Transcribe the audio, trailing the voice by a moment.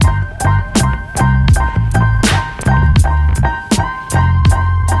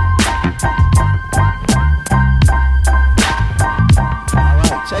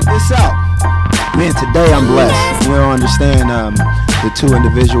You don't understand the two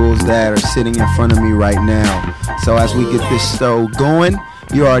individuals that are sitting in front of me right now. So as we get this show going,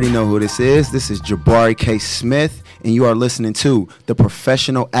 you already know who this is. This is Jabari K. Smith, and you are listening to The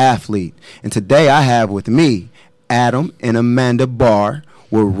Professional Athlete. And today I have with me Adam and Amanda Barr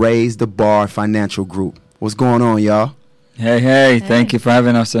with Raise the Bar Financial Group. What's going on, y'all? Hey, thank you for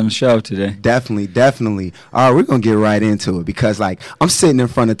having us on the show today. Definitely. All right, we're going to get right into it because, I'm sitting in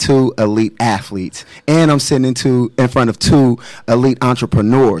front of two elite athletes, and I'm sitting in front of two elite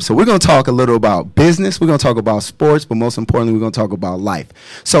entrepreneurs. So we're going to talk a little about business, we're going to talk about sports, but most importantly, we're going to talk about life.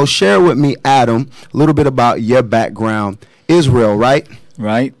 So share with me, Adam, a little bit about your background. Israel, right?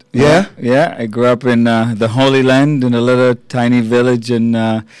 Right. Yeah? Yeah, I grew up in the Holy Land in a little tiny village in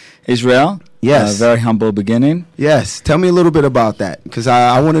Israel. Yes. Very humble beginning. Yes. Tell me a little bit about that because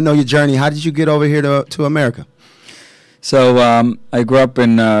I want to know your journey. How did you get over here to America? So I grew up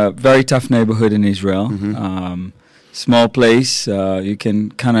in a very tough neighborhood in Israel. Mm-hmm. Small place. You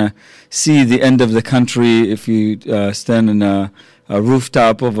can kind of see the end of the country if you stand in a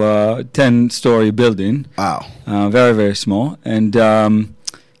rooftop of a 10-story building. Wow. Very, very small. And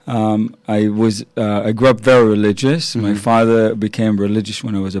I grew up very religious. Mm-hmm. My father became religious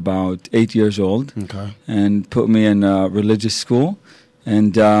when I was about 8 years old. Okay. And put me in a religious school.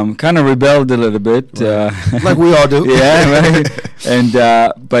 And kind of rebelled a little bit. Right. Like we all do. Yeah, right. And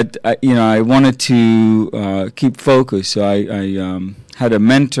but I wanted to keep focused. So I had a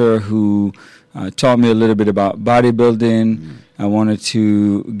mentor who taught me a little bit about bodybuilding. Mm. I wanted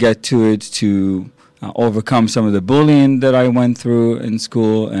to get to it to overcome some of the bullying that I went through in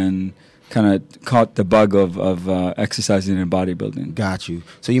school and kind of caught the bug of exercising and bodybuilding. Got you.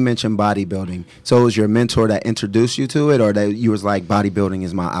 So you mentioned bodybuilding. So it was your mentor that introduced you to it, or that you was like, bodybuilding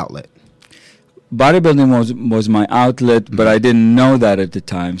is my outlet? Bodybuilding was my outlet, but I didn't know that at the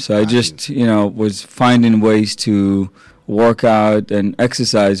time. So I just, was finding ways to work out and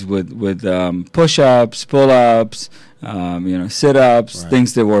exercise with push-ups, pull-ups, sit-ups,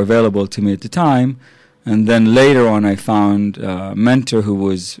 things that were available to me at the time. And then later on, I found a mentor who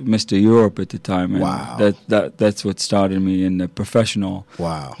was Mr. Europe at the time. And wow. That's what started me in the professional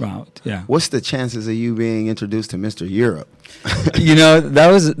route. Yeah. What's the chances of you being introduced to Mr. Europe?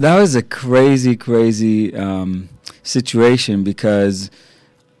 That was a crazy situation because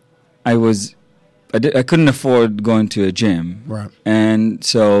I couldn't afford going to a gym. Right. And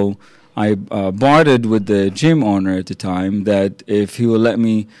so I bartered with the gym owner at the time that if he would let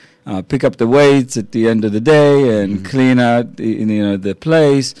me pick up the weights at the end of the day and clean out the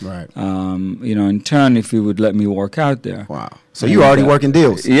place. Right. In turn, if he would let me work out there. Wow. So you already working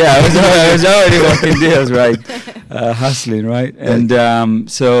deals? Yeah, I was already working deals, right? Hustling, right?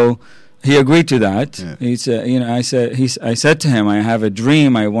 And so he agreed to that. Yeah. He said, I said to him, I have a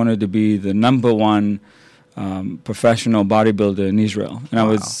dream. I wanted to be the number one professional bodybuilder in Israel. And I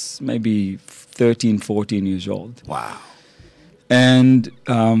was maybe 13, 14 years old. Wow. And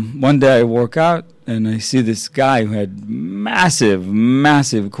one day I work out and I see this guy who had massive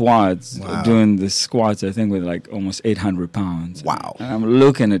quads doing the squats, I think, with like almost 800 pounds. Wow. And I'm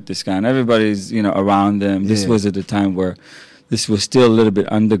looking at this guy and everybody's, around him. This was at a time where this was still a little bit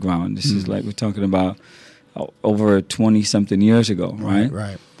underground. This is like we're talking about over 20-something years ago, right?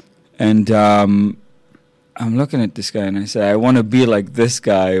 Right. And I'm looking at this guy and I say, I want to be like this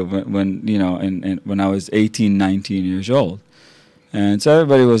guy when I was 18, 19 years old. And so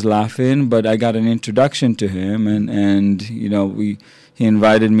everybody was laughing, but I got an introduction to him, and he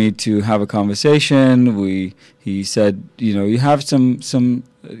invited me to have a conversation. He said, you have some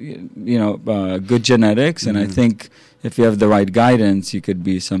good genetics, and I think if you have the right guidance, you could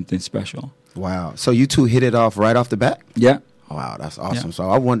be something special. Wow! So you two hit it off right off the bat? Yeah. Wow, that's awesome. Yeah. So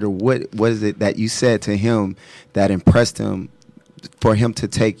I wonder what is it that you said to him that impressed him for him to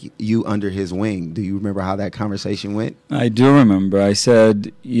take you under his wing? Do you remember how that conversation went? I do remember. I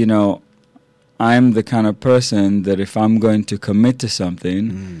said, I'm the kind of person that if I'm going to commit to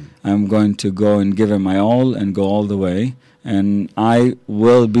something, I'm going to go and give it my all and go all the way. And I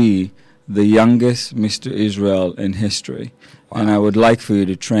will be the youngest Mr. Israel in history. Wow. And I would like for you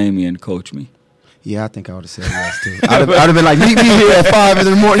to train me and coach me. Yeah, I think I would have said yes, too. I'd have been like, meet me here at 5 in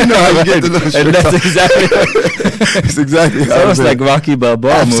the morning. You know how you get to those and that's exactly That's exactly how it was like Rocky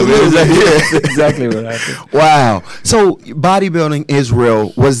Balboa movie. It was like, that's exactly what happened. Wow. So bodybuilding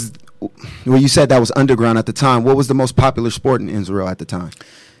Israel was, well, you said that was underground at the time. What was the most popular sport in Israel at the time?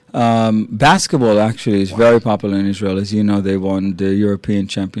 Basketball actually is very popular in Israel. As you know, they won the European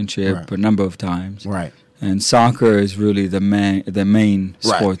Championship a number of times. Right. and soccer is really the main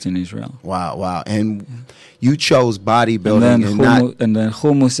sport in Israel. Wow. And you chose bodybuilding and then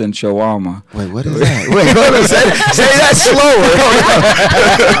hummus and shawarma. Wait, what is that? Wait, hold on. Say that slower.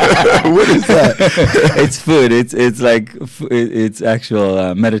 What is that? It's food. It's like it's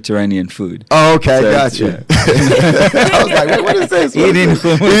actual Mediterranean food. Oh, okay, so gotcha. I was like, wait, what is this? Eating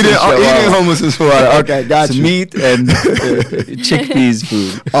hummus and shawarma. Okay, gotcha. It's meat and chickpeas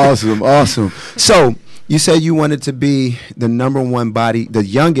food. Awesome. So you said you wanted to be the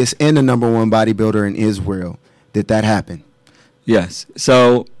youngest and the number one bodybuilder in Israel. Did that happen? Yes.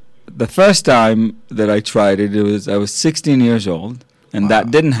 So the first time that I tried it, I was 16 years old, and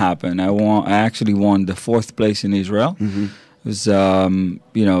that didn't happen. I actually won the 4th place in Israel. Mm-hmm. It was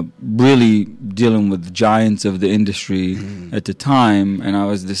really dealing with the giants of the industry at the time, and I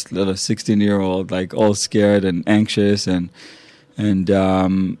was this little 16-year-old, like all scared and anxious and with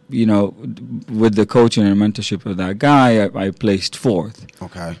the coaching and mentorship of that guy, I placed 4th.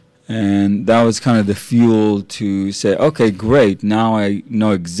 Okay. And that was kind of the fuel to say, okay, great. Now I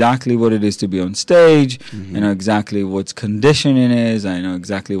know exactly what it is to be on stage. I know exactly what conditioning is. I know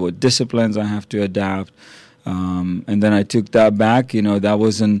exactly what disciplines I have to adapt. And then I took that back. That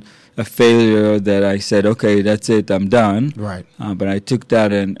wasn't a failure that I said, okay, that's it, I'm done. Right. But I took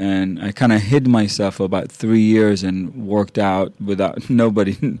that and I kind of hid myself for about 3 years and worked out without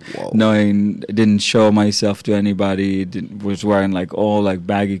nobody knowing. Didn't show myself to anybody. Was wearing all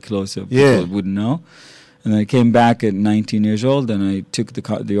baggy clothes so people wouldn't know. And I came back at 19 years old and I took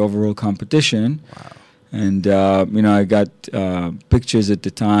the overall competition. Wow. And, I got pictures at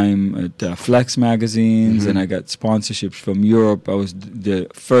the time at Flex magazines, and I got sponsorships from Europe. I was the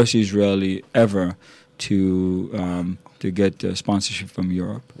first Israeli ever to get sponsorship from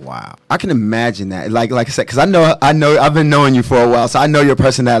Europe. Wow. I can imagine that. Like I said, because I know, I've been knowing you for a while, so I know your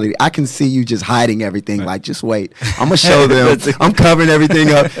personality. I can see you just hiding everything. Right. Like, just wait. I'm going to show them. I'm covering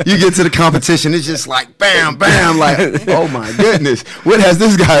everything up. You get to the competition, it's just like, bam, bam, like, oh my goodness. What has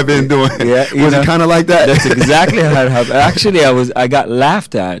this guy been doing? Yeah, was it kind of like that? That's exactly how it happened. Actually, I got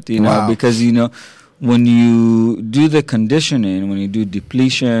laughed at, because, when you do the conditioning, when you do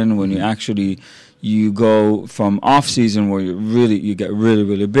depletion, when you go from off season where you get really,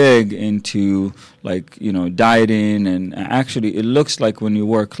 really big into dieting, and actually it looks like when you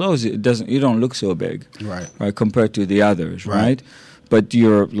wear clothes you don't look so big, right, compared to the others, right? But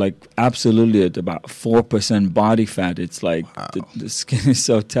you're absolutely at about 4% body fat. It's like the skin is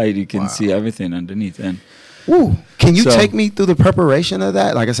so tight you can see everything underneath. And can you take me through the preparation of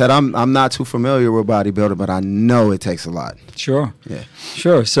that? Like I said, I'm not too familiar with bodybuilding, but I know it takes a lot. Sure. Yeah.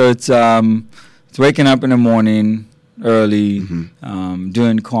 Sure. So it's waking up in the morning early,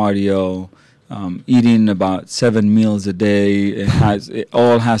 doing cardio, eating about 7 meals a day. It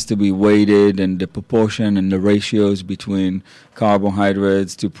all has to be weighted, and the proportion and the ratios between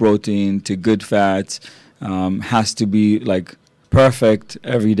carbohydrates to protein to good fats has to be perfect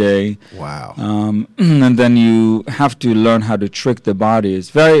every day. Wow. And then you have to learn how to trick the body. It's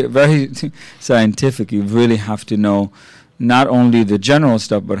very, very scientific. You really have to know not only the general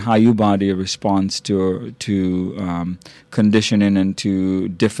stuff, but how your body responds to conditioning and to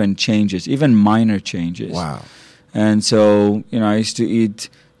different changes, even minor changes. Wow. And so, I used to eat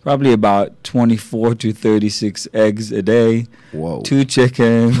probably about 24 to 36 eggs a day. Whoa. 2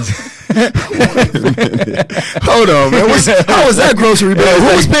 chickens. Hold on, man. How was that grocery bill?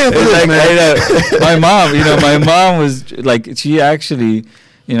 Who was paying for this, man? My mom was she actually,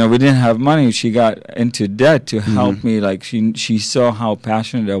 we didn't have money. She got into debt to help me. She saw how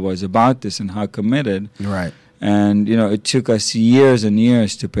passionate I was about this and how committed. Right. And it took us years and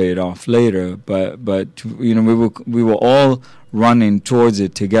years to pay it off later. But we were all running towards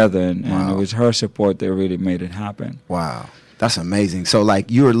it together, and it was her support that really made it happen. Wow. That's amazing. So,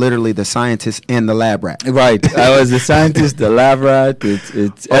 you were literally the scientist and the lab rat. Right. I was the scientist, the lab rat.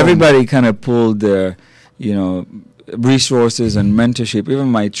 It's everybody kind of pulled their, resources and mentorship. Even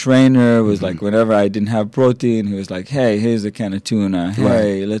my trainer was whenever I didn't have protein, he was like, "Hey, here's a can of tuna.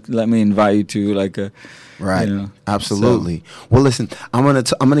 Hey, let me invite you to a." Right. Absolutely. So. Well, listen, I'm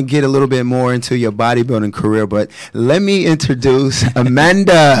gonna get a little bit more into your bodybuilding career, but let me introduce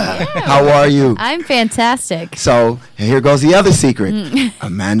Amanda. How are you? I'm fantastic. So here goes the other secret.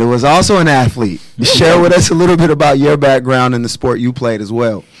 Amanda was also an athlete. Share with us a little bit about your background in the sport you played as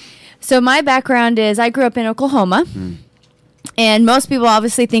well. So my background is I grew up in Oklahoma. And most people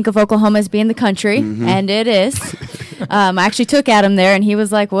obviously think of Oklahoma as being the country, and it is. I actually took Adam there, and he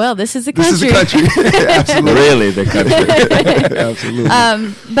was like, "Well, this is a country." This is a country. Absolutely. Really, the country. Absolutely.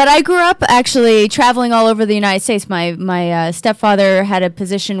 But I grew up actually traveling all over the United States. My stepfather had a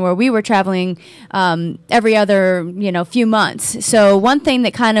position where we were traveling every other few months. So one thing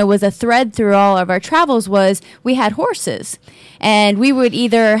that kind of was a thread through all of our travels was we had horses, and we would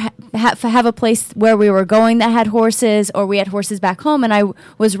either have a place where we were going that had horses, or we had horses back home. And I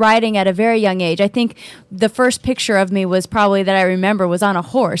was riding at a very young age. I think the first picture of me was probably that I remember was on a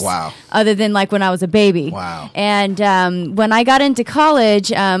horse. Wow. Other than like when I was a baby. Wow. And when I got into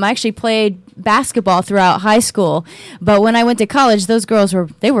college, I actually played basketball throughout high school. But when I went to college, those girls were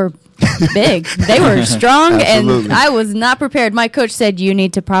big. They were strong, and I was not prepared. My coach said, "You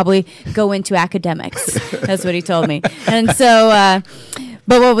need to probably go into academics." That's what he told me. And so,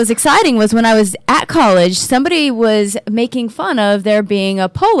 but what was exciting was when I was at college, somebody was making fun of there being a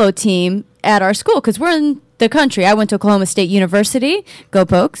polo team at our school, because we're in the country. I went to Oklahoma State University. Go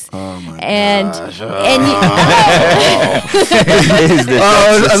Pokes. Oh my gosh. A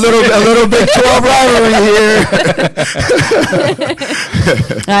little Big 12 rivalry here.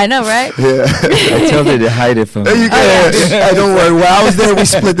 I know, right? Yeah. I told you to hide it from me. You can. Hey, don't worry. While I was there, we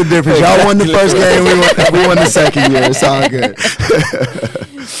split the difference. Y'all won the first game. We won the second year. It's all good.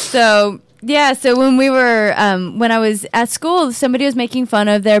 So when we were when I was at school, somebody was making fun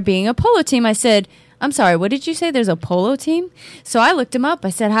of there being a polo team. I said, "I'm sorry, what did you say? There's a polo team?" So I looked them up. I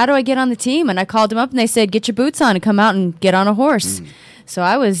said, "How do I get on the team?" And I called them up, and they said, "Get your boots on and come out and get on a horse." So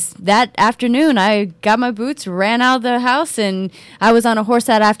that afternoon, I got my boots, ran out of the house, and I was on a horse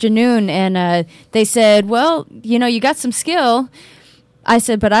that afternoon. And they said, "Well, you got some skill." I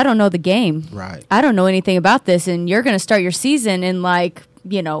said, "But I don't know the game. Right. I don't know anything about this, and you're going to start your season in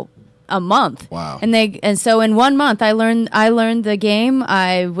a month." Wow. And so in 1 month I learned the game.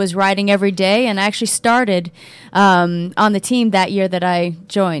 I was riding every day, and I actually started on the team that year that I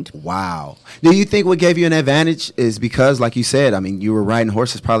joined. Wow. Do you think what gave you an advantage is because, like you said, I mean, you were riding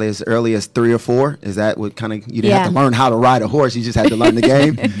horses probably as early as 3 or 4? Is that what kind of, you didn't have to learn how to ride a horse, you just had to learn the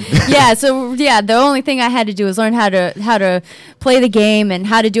game? The only thing I had to do was learn how to play the game and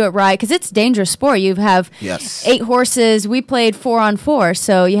how to do it right, because it's a dangerous sport. You have 8 horses. We played 4-on-4,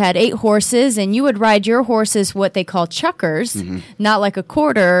 so you had 8 horses, and you would ride your horses what they call chuckers, not like a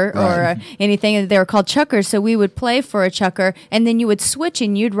quarter or anything. They were called chuckers. So we would play for a chucker, and then you would switch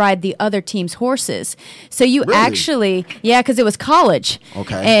and you'd ride the other team's horses. So you actually, because it was college,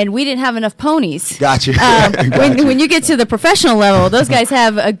 and we didn't have enough ponies. Gotcha. When you get to the professional level, those guys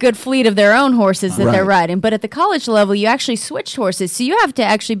have a good fleet of their own horses that they're riding. But at the college level, you actually switched horses. So you have to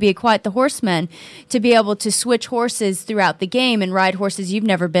actually be quite the horseman to be able to switch horses throughout the game and ride horses you've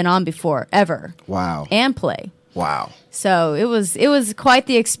never been on before, ever. Wow. And play. Wow. So it was quite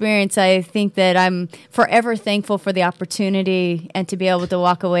the experience. I think that I'm forever thankful for the opportunity and to be able to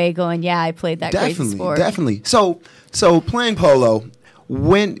walk away going, yeah, I played that crazy sport. Definitely. So playing polo,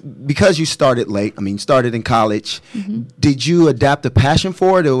 because you started late, started in college, did you adapt a passion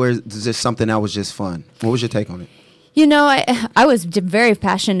for it, or was this something that was just fun? What was your take on it? I was very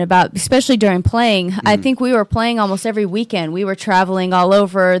passionate about, especially during playing. I think we were playing almost every weekend. We were traveling all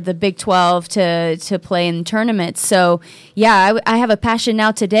over the Big 12 to play in tournaments. So, I have a passion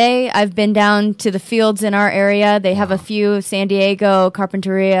now today. I've been down to the fields in our area. They have a few, San Diego,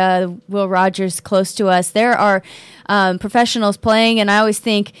 Carpinteria, Will Rogers close to us. There are professionals playing, and I always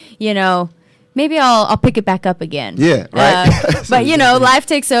think, maybe I'll pick it back up again. Yeah, right. But, life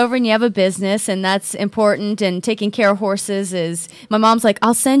takes over and you have a business, and that's important. And taking care of horses is, my mom's like,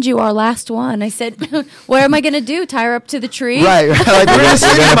 "I'll send you our last one." I said, "What am I going to do? Tie her up to the tree?" Right. Like, we're in the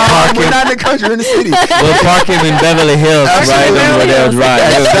city, Mom. We're not in the country, we're in the city. We'll park him in Beverly Hills, right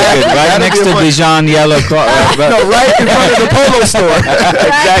next to Dijon Yellow Cross. Right in front of the polo store.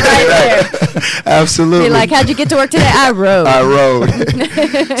 Exactly. Right. Absolutely. Be like, "How'd you get to work today?" I rode.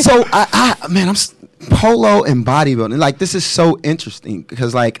 So, polo and bodybuilding, like, this is so interesting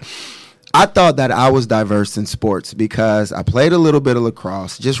because, like, I thought that I was diverse in sports because I played a little bit of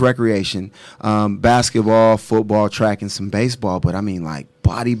lacrosse, just recreation, basketball, football, track, and some baseball. But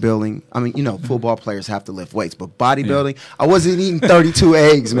bodybuilding, football players have to lift weights, but bodybuilding, I wasn't eating 32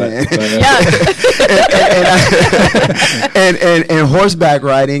 eggs, man. And horseback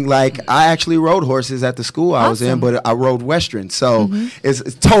riding, like, I actually rode horses at the school I was in, but I rode Western. So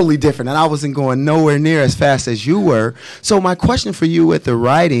it's totally different. And I wasn't going nowhere near as fast as you were. So my question for you with the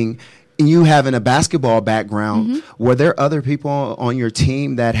riding, you having a basketball background, were there other people on your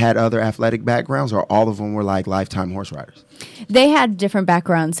team that had other athletic backgrounds, or all of them were like lifetime horse riders? They had different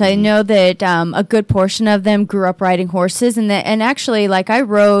backgrounds. I know that a good portion of them grew up riding horses, and actually, like, I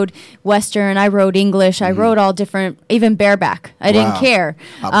rode Western, I rode English, I rode all different, even bareback. I didn't care.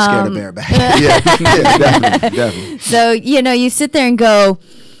 I'm scared of bareback. yeah, definitely. So, you sit there and go,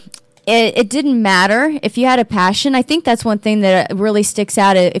 it didn't matter if you had a passion. I think that's one thing that really sticks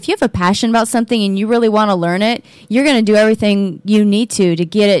out. If you have a passion about something and you really want to learn it, you're going to do everything you need to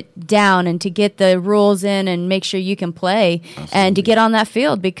get it down and to get the rules in and make sure you can play. Absolutely. And to get on that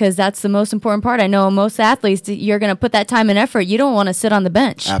field, because that's the most important part. I know most athletes, you're going to put that time and effort. You don't want to sit on the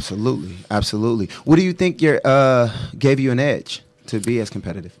bench. Absolutely. What do you think gave you an edge to be as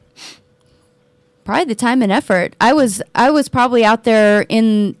competitive? Probably the time and effort. I was probably out there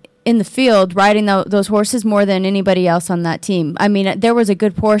in the field riding those horses more than anybody else on that team. I mean, there was a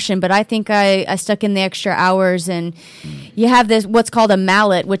good portion, but I think I stuck in the extra hours. And you have this what's called a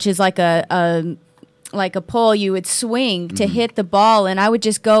mallet, which is like a pole you would swing to hit the ball, and I would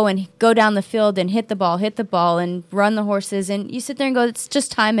just go down the field and hit the ball and run the horses, and you sit there and go, it's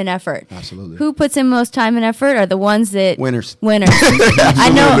just time and effort. Absolutely. Who puts in most time and effort are the ones that winners. I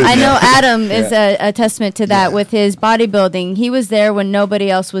know Adam is a testament to that with his bodybuilding. He was there when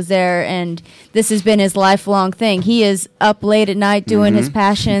nobody else was there, and this has been his lifelong thing. He is up late at night doing his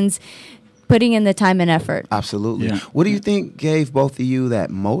passions, putting in the time and effort. Absolutely. Yeah. What do you think gave both of you that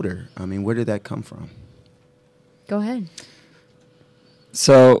motor? I mean, where did that come from? Go ahead.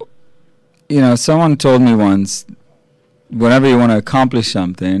 So, someone told me once, whenever you want to accomplish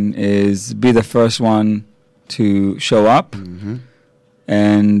something, is be the first one to show up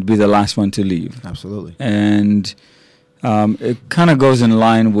and be the last one to leave. Absolutely. And it kind of goes in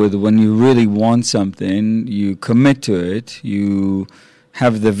line with when you really want something, you commit to it, you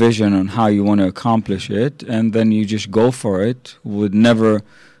have the vision on how you want to accomplish it, and then you just go for it with never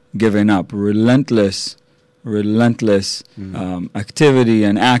giving up. Relentless activity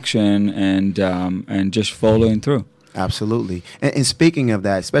and action, and just following through. Absolutely. And speaking of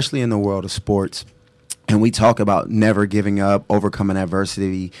that, especially in the world of sports, and we talk about never giving up, overcoming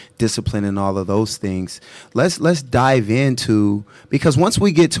adversity, discipline, and all of those things. Let's dive into, because once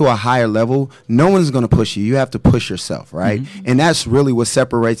we get to a higher level, no one's going to push you. You have to push yourself, right? And that's really what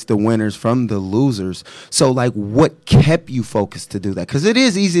separates the winners from the losers. So, like, what kept you focused to do that? Because it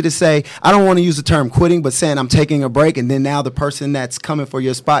is easy to say, I don't want to use the term quitting, but saying I'm taking a break, and then now the person that's coming for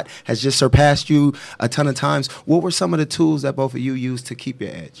your spot has just surpassed you a ton of times. What were some of the tools that both of you used to keep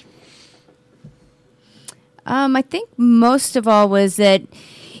your edge? I think most of all was that,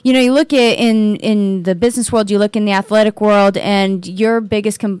 you look at in the business world, you look in the athletic world, and your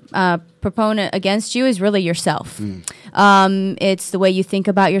biggest proponent against you is really yourself. It's the way you think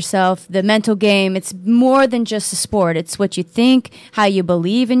about yourself, the mental game. It's more than just a sport. It's what you think, how you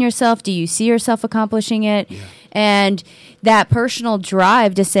believe in yourself. Do you see yourself accomplishing it? Yeah. And that personal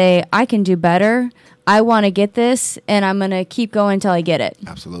drive to say, I can do better. I want to get this, and I'm going to keep going until I get it.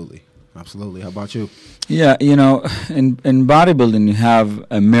 Absolutely. How about you? Yeah, in bodybuilding, you have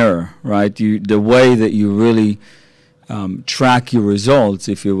a mirror, right? The way that you really track your results,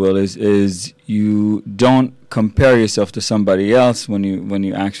 if you will, is you don't compare yourself to somebody else when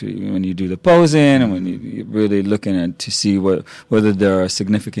you do the posing and when you're really looking at to see whether there are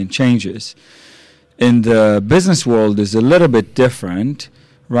significant changes. In the business world, is a little bit different,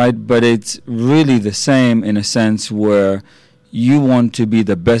 right? But it's really the same in a sense where you want to be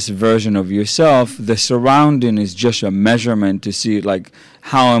the best version of yourself. The surrounding is just a measurement to see, like,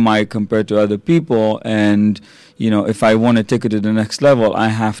 how am I compared to other people? And, if I want to take it to the next level, I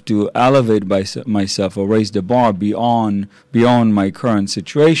have to elevate myself or raise the bar beyond my current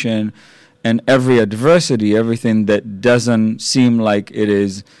situation. And every adversity, everything that doesn't seem like it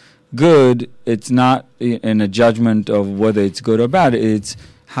is good, it's not in a judgment of whether it's good or bad. It's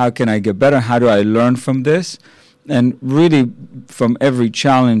how can I get better? How do I learn from this? And really, from every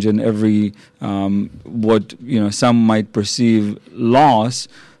challenge and every what some might perceive loss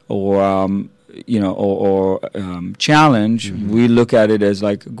or challenge, we look at it as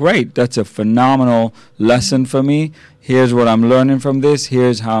like, great, that's a phenomenal lesson for me. Here's what I'm learning from this.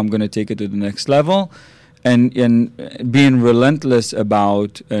 Here's how I'm going to take it to the next level, and being relentless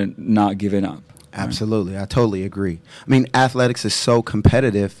about not giving up. Absolutely. I totally agree. I mean, athletics is so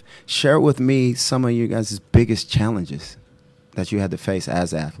competitive. Share with me some of you guys' biggest challenges that you had to face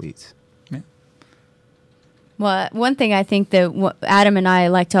as athletes. Yeah. Well, one thing I think that Adam and I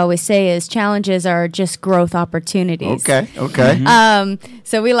like to always say is challenges are just growth opportunities. Okay.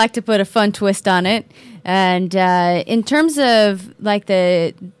 So we like to put a fun twist on it. And in terms of like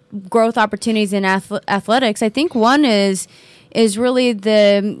the growth opportunities in athletics, I think one is really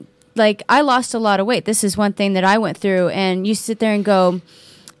I lost a lot of weight. This is one thing that I went through, and you sit there and go,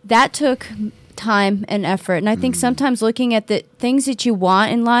 that took time and effort. And I think sometimes looking at the things that you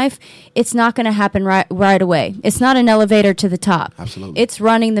want in life, it's not going to happen right away. It's not an elevator to the top. Absolutely. It's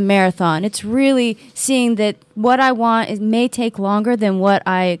running the marathon. It's really seeing that what I want, it may take longer than what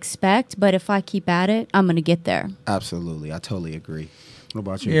I expect, but if I keep at it, I'm going to get there. Absolutely. I totally agree. What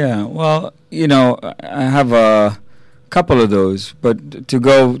about you? Yeah, well, I have a couple of those, but to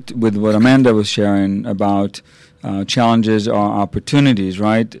go with what Amanda was sharing about challenges or opportunities,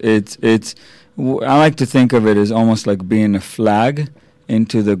 right? I like to think of it as almost like being a flag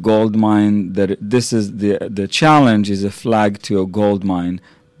into the gold mine. That this is the challenge is a flag to a gold mine.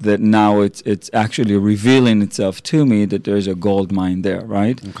 That now it's actually revealing itself to me that there's a gold mine there,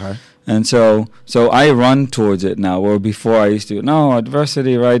 right? Okay. And so I run towards it now. Where before I used to,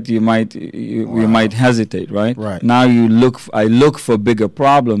 adversity, right? You might hesitate, right? Right. Now I look for bigger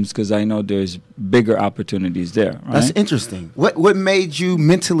problems because I know there's bigger opportunities there. Right? That's interesting. What made you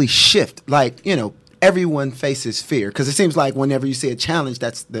mentally shift? Everyone faces fear, because it seems like whenever you see a challenge,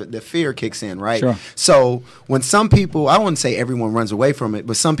 that's the fear kicks in, right? Sure. So when some people, I wouldn't say everyone runs away from it,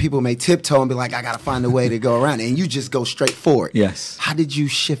 but some people may tiptoe and be like, I got to find a way to go around it, and you just go straight for it. Yes. How did you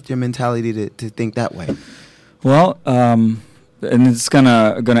shift your mentality to think that way? Well, and it's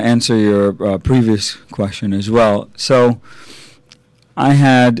gonna answer your previous question as well. So I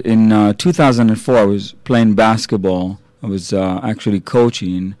had in 2004, I was playing basketball. I was actually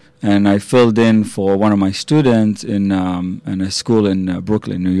coaching, and I filled in for one of my students in a school in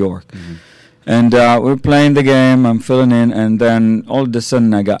Brooklyn, New York. Mm-hmm. And we're playing the game, I'm filling in, and then all of a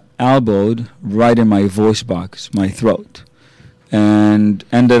sudden I got elbowed right in my voice box, my throat, and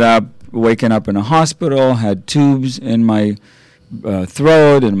ended up waking up in a hospital, had tubes in my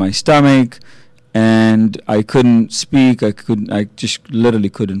throat and my stomach, and I couldn't speak. I just literally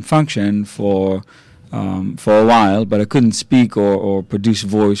couldn't function for a while, but I couldn't speak or produce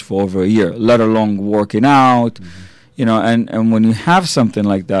voice for over a year, let alone working out. Mm-hmm. And when you have something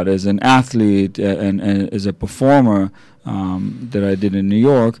like that as an athlete and as a performer that I did in New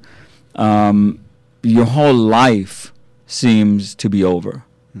York, your whole life seems to be over,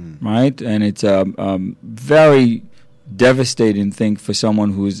 right? And it's a very devastating thing for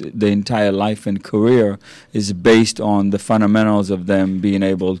someone whose the entire life and career is based on the fundamentals of them being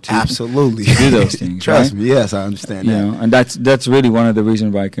able to absolutely do those things. Trust right? me, yes, I understand that. And that's really one of the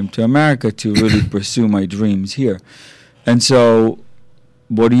reasons why I came to America, to really pursue my dreams here. And so,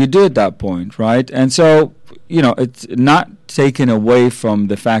 what do you do at that point, right? And so, it's not taken away from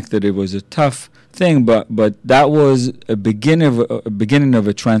the fact that it was a tough thing, but that was a beginning of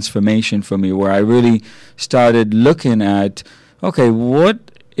a transformation for me, where I really started looking at, okay, what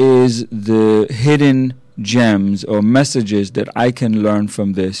is the hidden gems or messages that I can learn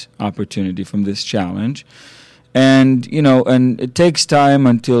from this opportunity, from this challenge. And and it takes time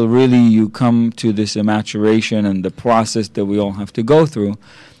until really you come to this maturation and the process that we all have to go through.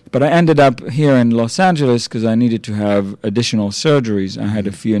 But I ended up here in Los Angeles because I needed to have additional surgeries. I had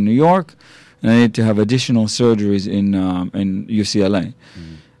a few in New York, and I needed to have additional surgeries in UCLA.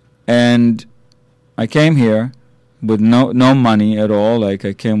 Mm-hmm. And I came here with no money at all. Like,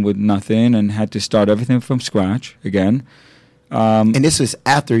 I came with nothing and had to start everything from scratch again. And this was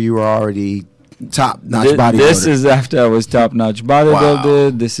after you were already top-notch bodybuilder. This is after I was top-notch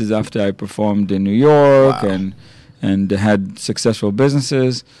bodybuilder. Wow. This is after I performed in New York. Wow. and had successful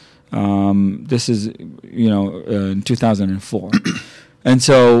businesses. This is, in 2004. And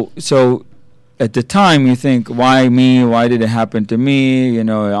so at the time you think, why me? Why did it happen to me?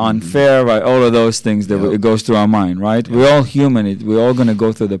 Unfair, right? All of those things that it goes through our mind, right? Yep. We're all human. We're all going to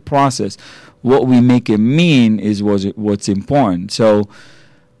go through the process. What we make it mean is what's important. So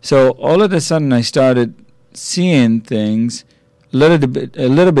all of a sudden I started seeing things a little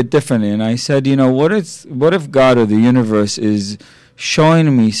bit differently, and I said, what if God or the universe is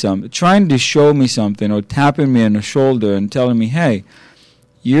showing me something, trying to show me something, or tapping me on the shoulder and telling me, hey,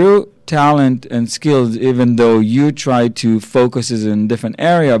 your talent and skills, even though you try to focus in a different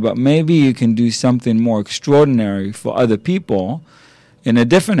area, but maybe you can do something more extraordinary for other people in a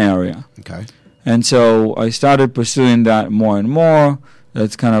different area. Okay. And so I started pursuing that more and more.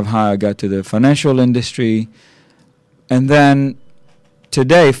 That's kind of how I got to the financial industry. And then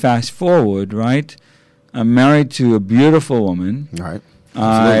today, fast forward, right? I'm married to a beautiful woman. Right.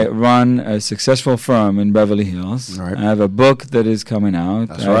 I run a successful firm in Beverly Hills. Right. I have a book that is coming out.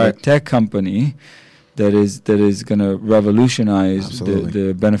 That's I have a tech company that is going to revolutionize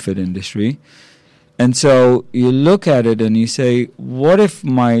the benefit industry. And so you look at it and you say, what if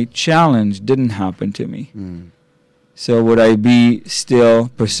my challenge didn't happen to me? So would I be still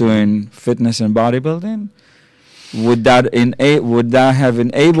pursuing fitness and bodybuilding? Would that have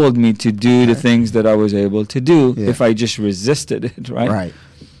enabled me to do the things that I was able to do if I just resisted it, right? Right.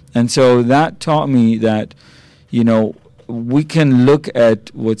 And so that taught me that, we can look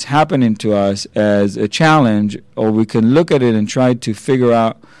at what's happening to us as a challenge, or we can look at it and try to figure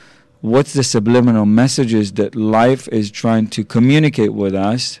out what's the subliminal messages that life is trying to communicate with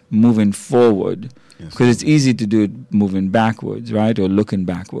us moving forward. Because it's easy to do it moving backwards, right, or looking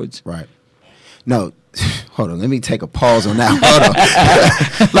backwards. Right. No, hold on. Let me take a pause on that. Hold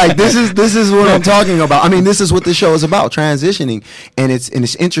on. Like this is what I'm talking about. I mean, this is what the show is about, transitioning, and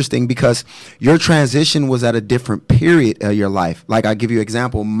it's interesting because your transition was at a different period of your life. Like I give you an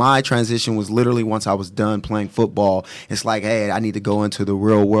example. My transition was literally once I was done playing football. It's like, hey, I need to go into the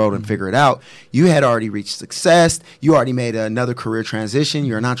real world and figure it out. You had already reached success. You already made another career transition.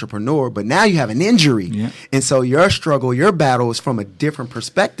 You're an entrepreneur, but now you have an injury, and so your struggle, your battle is from a different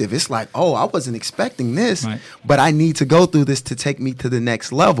perspective. It's like, oh, I wasn't expecting this, but I need to go through this to take me to the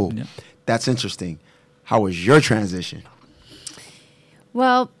next level. That's interesting. How was your transition?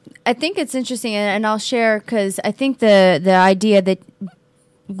 Well, I think it's interesting, and I'll share, because I think the idea that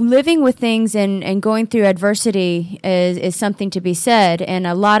living with things and going through adversity is something to be said, and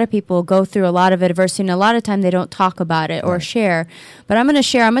a lot of people go through a lot of adversity, and a lot of time they don't talk about it or share. But I'm going to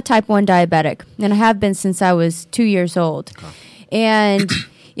share. I'm a type 1 diabetic, and I have been since I was 2 years old. And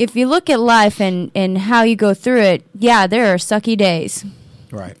if you look at life and how you go through it, there are sucky days.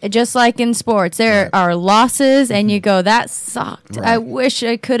 Right. Just like in sports, there are losses, and you go, that sucked. I wish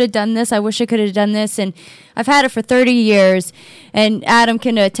I could have done this. I wish I could have done this. And I've had it for 30 years, and Adam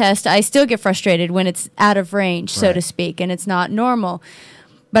can attest, I still get frustrated when it's out of range, so to speak, and it's not normal.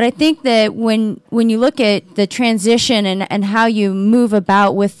 But I think that when you look at the transition and how you move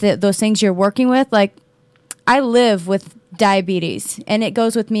about with those things you're working with, like I live with diabetes, and it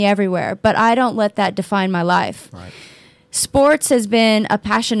goes with me everywhere, but I don't let that define my life. Sports has been a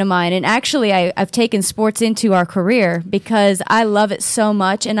passion of mine, and actually I've taken sports into our career because I love it so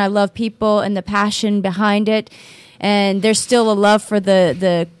much, and I love people and the passion behind it. And there's still a love for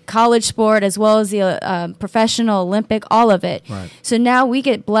the college sport as well as the professional, Olympic, all of it. So now we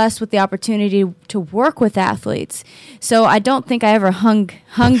get blessed with the opportunity to work with athletes. So I don't think I ever hung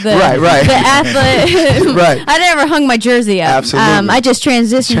the athlete. I never hung my jersey up. Absolutely. I just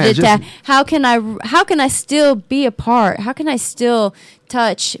transitioned it to how can I still be a part? How can I still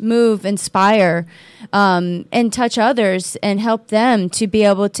touch, move, inspire, and touch others and help them to be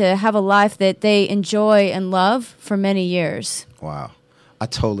able to have a life that they enjoy and love for many years. Wow. I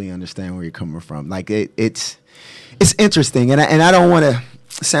totally understand where you're coming from. Like it's interesting, and I don't want to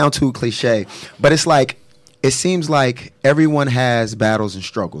sound too cliche, but it's like it seems like everyone has battles and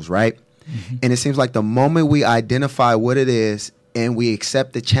struggles, right? And it seems like the moment we identify what it is and we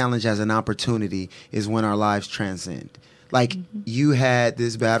accept the challenge as an opportunity is when our lives transcend. Like you had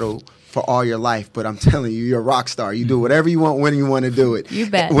this battle for all your life, but I'm telling you, you're a rock star. You do whatever you want when you want to do it. You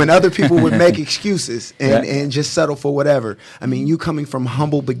bet. When other people would make excuses and just settle for whatever. I mean, you coming from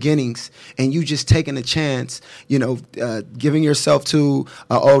humble beginnings and you just taking a chance, giving yourself to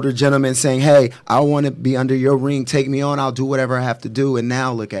an older gentleman saying, hey, I want to be under your ring. Take me on. I'll do whatever I have to do. And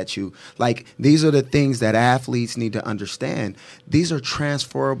now look at you. Like, these are the things that athletes need to understand. These are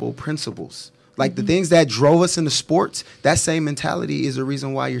transferable principles. Like the things that drove us into sports, that same mentality is the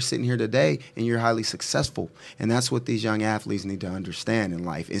reason why you're sitting here today and you're highly successful. And that's what these young athletes need to understand in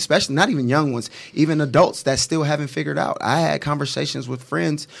life, especially not even young ones, even adults that still haven't figured out. I had conversations with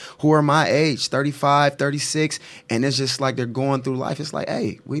friends who are my age, 35, 36, and it's just like they're going through life. It's like,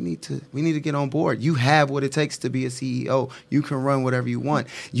 hey, we need to get on board. You have what it takes to be a CEO. You can run whatever you want.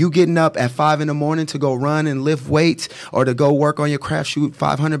 You getting up at 5 a.m. to go run and lift weights or to go work on your craft, shoot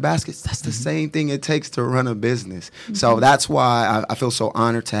 500 baskets. That's the same thing it takes to run a business. So that's why I feel so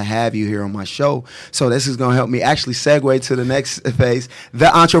honored to have you here on my show. So this is going to help me actually segue to the next phase, the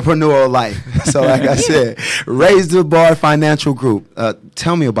entrepreneurial life. So like I said, Raise the Bar Financial Group.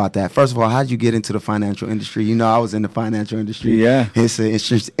 Tell me about that. First of all, how did you get into the financial industry? I was in the financial industry. Yeah. It's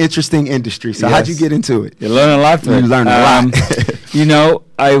an interesting industry. So how'd you get into it? You learn a lot from it. You learn a lot.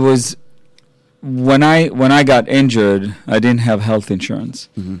 I was, when I got injured, I didn't have health insurance.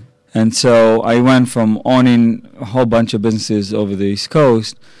 And so I went from owning a whole bunch of businesses over the East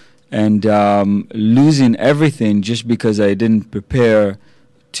Coast and losing everything just because I didn't prepare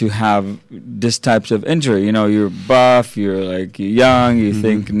to have this types of injury. You're buff, you're young, you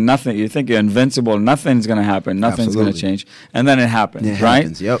think you're invincible, nothing's going to happen, nothing's going to change. And then it happens,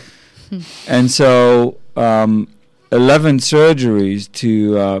 right? Yep. And so 11 surgeries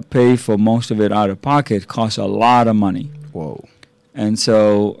to pay for most of it out of pocket costs a lot of money. Whoa. And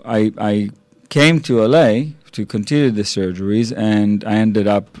so I came to LA to continue the surgeries, and I ended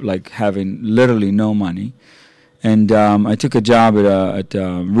up like having literally no money. And I took a job at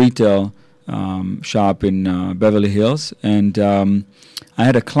a retail shop in Beverly Hills, and I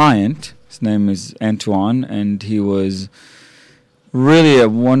had a client. His name is Antoine, and he was really a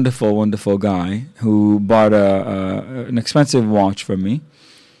wonderful, wonderful guy who bought an expensive watch for me.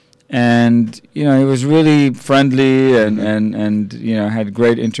 And, he was really friendly and had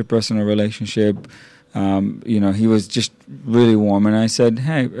great interpersonal relationship. He was just really warm. And I said,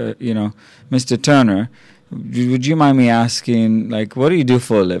 hey, Mr. Turner, would you mind me asking, like, what do you do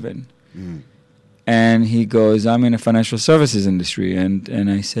for a living? Mm. And he goes, I'm in the financial services industry. And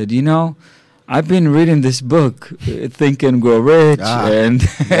I said, I've been reading this book, Think and Grow Rich, and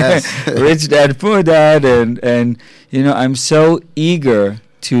Rich Dad, Poor Dad, and I'm so eager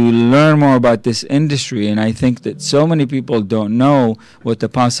to learn more about this industry, and I think that so many people don't know what the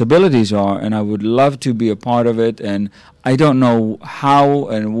possibilities are, and I would love to be a part of it, and I don't know how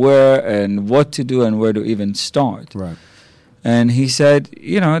and where and what to do and where to even start. Right. And he said,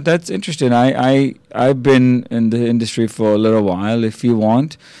 that's interesting. I've been in the industry for a little while. If you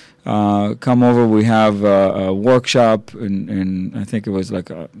want, come over. We have a workshop, and I think it was like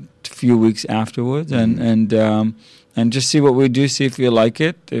a few weeks afterwards, and just see what we do. See if you like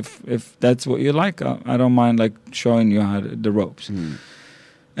it. If that's what you like, I don't mind like showing you how the ropes. Mm.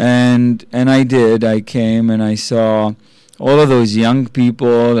 And I did. I came and I saw all of those young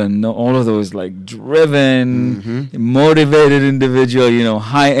people and all of those like driven, motivated individual,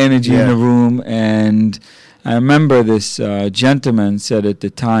 high energy in the room. And I remember this gentleman said at the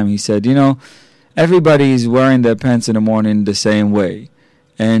time, he said, everybody's wearing their pants in the morning the same way.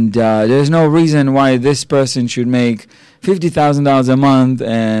 And there's no reason why this person should make $50,000 a month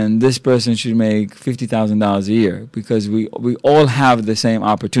and this person should make $50,000 a year, because we all have the same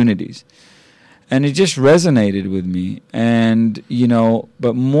opportunities. And it just resonated with me. And,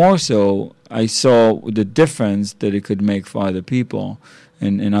 but more so, I saw the difference that it could make for other people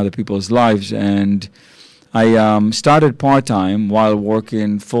in other people's lives. And I started part-time while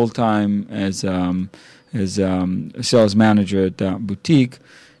working full-time as a sales manager at that boutique,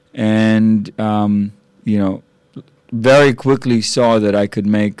 and very quickly saw that I could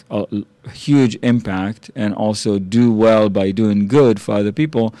make a huge impact and also do well by doing good for other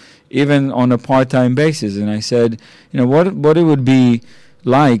people, even on a part-time basis. And I said, what it would be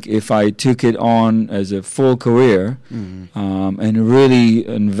like if I took it on as a full career, and really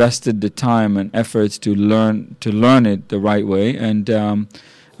invested the time and efforts to learn it the right way. And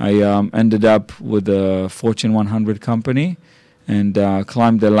I ended up with a Fortune 100 company, and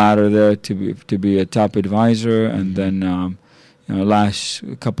climbed the ladder there to be a top advisor. And then last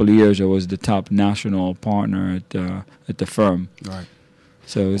couple of years I was the top national partner at the firm. Right.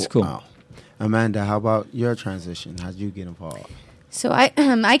 So it's cool. Wow. Amanda, how about your transition? How did you get involved? So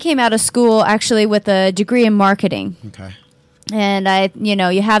I came out of school actually with a degree in marketing. Okay. And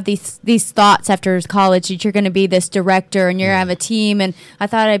you have these thoughts after college that you're going to be this director and you're going to have a team. And I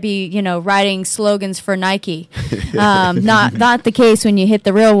thought I'd be, writing slogans for Nike. Not the case when you hit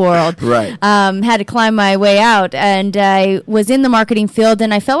the real world. Right. Had to climb my way out. And I was in the marketing field,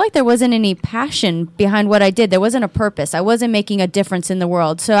 and I felt like there wasn't any passion behind what I did. There wasn't a purpose. I wasn't making a difference in the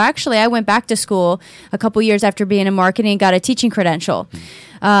world. So actually, I went back to school a couple years after being in marketing and got a teaching credential.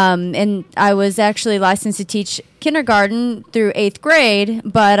 And I was actually licensed to teach kindergarten through 8th grade,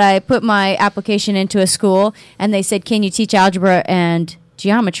 but I put my application into a school, and they said, can you teach algebra and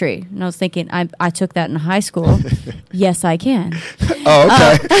geometry? And I was thinking, I took that in high school. Yes, I can. Oh,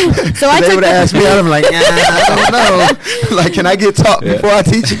 okay. So they would have asked me, I'm like, I don't know. Like, can I get taught before I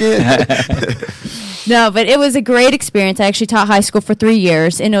teach again? No, but it was a great experience. I actually taught high school for 3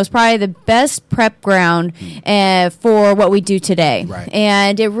 years, and it was probably the best prep ground for what we do today. Right.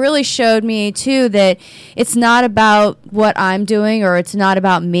 And it really showed me, too, that it's not about what I'm doing or it's not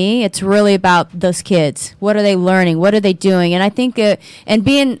about me. It's really about those kids. What are they learning? What are they doing? And I think, and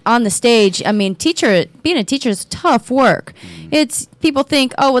being on the stage, I mean, being a teacher is tough work. It's people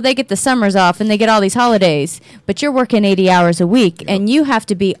think, oh, well, they get the summers off and they get all these holidays, but you're working 80 hours a week, and you have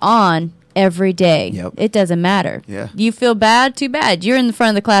to be on every day. Yep. It doesn't matter. Yeah. You feel bad, too bad. You're in the front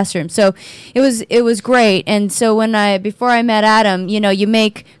of the classroom. So it was great. And so before I met Adam, you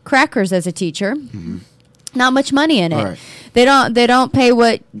make crackers as a teacher. Mm-hmm. Not much money in it. Right. They don't pay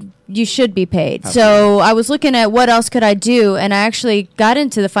what you should be paid. Absolutely. So I was looking at what else could I do, and I actually got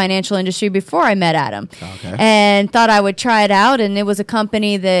into the financial industry before I met Adam, and thought I would try it out. And it was a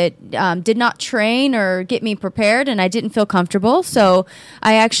company that did not train or get me prepared, and I didn't feel comfortable. So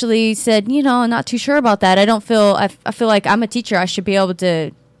I actually said, I'm not too sure about that. I feel like I'm a teacher. I should be able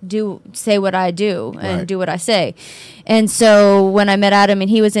to say what I do and do what I say. And so when I met Adam and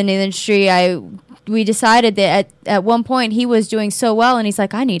he was in the industry, we decided that at one point he was doing so well, and he's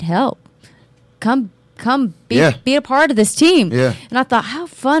like, I need help. Come be a part of this team. Yeah. And I thought, how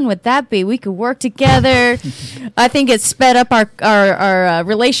fun would that be? We could work together. I think it sped up our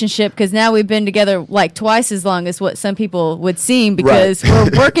relationship, because now we've been together like twice as long as what some people would seem, because we're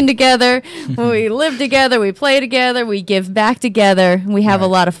working together, we live together, we play together, we give back together, and we have a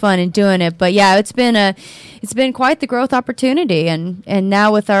lot of fun in doing it. But yeah, it's been quite the growth opportunity, and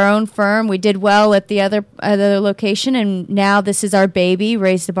now with our own firm, we did well at the other location, and now this is our baby,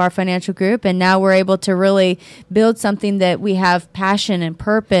 Raise the Bar Financial Group, and now we're able to really build something that we have passion and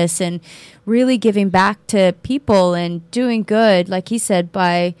purpose, and really giving back to people and doing good, like he said,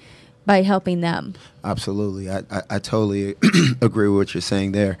 by helping them. Absolutely. I totally agree with what you're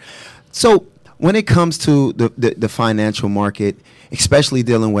saying there. So when it comes to the financial market, especially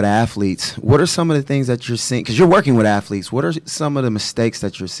dealing with athletes, what are some of the things that you're seeing? Because you're working with athletes. What are some of the mistakes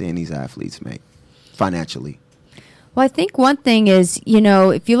that you're seeing these athletes make financially? Well, I think one thing is,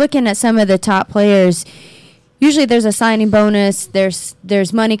 if you're looking at some of the top players, usually there's a signing bonus,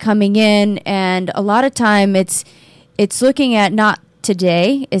 there's money coming in, and a lot of time it's looking at not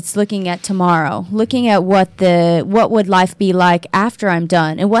today, it's looking at tomorrow, looking at what would life be like after I'm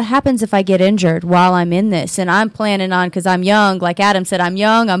done, and what happens if I get injured while I'm in this. And I'm planning on, because I'm young, like Adam said, I'm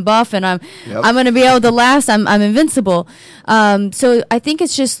young, I'm buff, and I'm going to be able to last. I'm invincible. So I think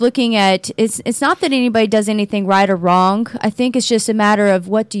it's just looking at, it's not that anybody does anything right or wrong. I think it's just a matter of,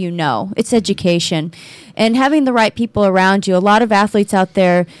 what do you know? It's education and having the right people around you. A lot of athletes out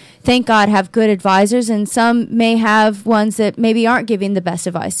there, thank God, have good advisors, and some may have ones that maybe aren't giving the best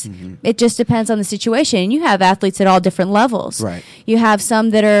advice. Mm-hmm. It just depends on the situation. And you have athletes at all different levels. Right. You have some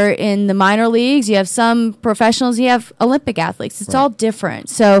that are in the minor leagues. You have some professionals. You have Olympic athletes. It's all different.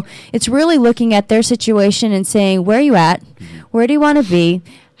 So it's really looking at their situation and saying, where are you at? Mm-hmm. Where do you want to be?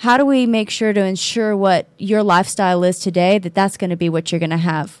 How do we make sure to ensure what your lifestyle is today, that's going to be what you're going to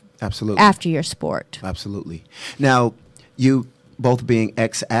have after your sport? Absolutely. Now, you both being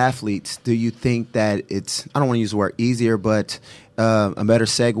ex-athletes, do you think that it's, I don't want to use the word easier, but a better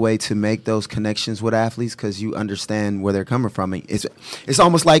segue to make those connections with athletes because you understand where they're coming from? It's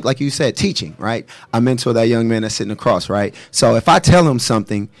almost like you said, teaching, right? I mentor that young man that's sitting across, right? So if I tell him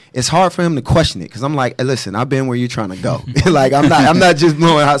something, it's hard for him to question it because I'm like, hey, listen, I've been where you're trying to go. Like I'm not just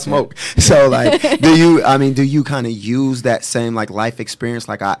blowing hot smoke. So like, do you kind of use that same like life experience?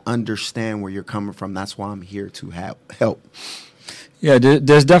 Like I understand where you're coming from. That's why I'm here to help. Yeah,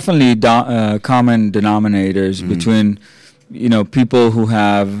 there's definitely common denominators between, people who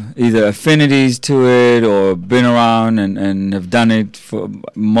have either affinities to it or been around and have done it for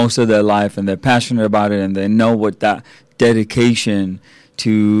most of their life, and they're passionate about it, and they know what that dedication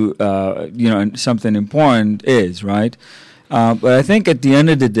to, something important is, right? But I think at the end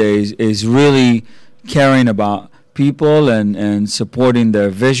of the day is really caring about people and supporting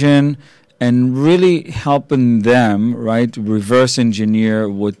their vision, and really helping them, right, reverse engineer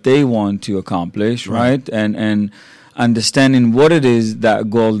what they want to accomplish, right? And understanding what it is, that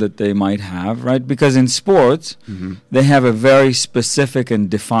goal that they might have, right? Because in sports, they have a very specific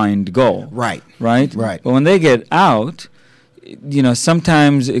and defined goal. Right. But when they get out,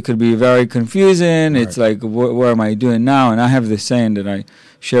 sometimes it could be very confusing. It's like, what am I doing now? And I have this saying that I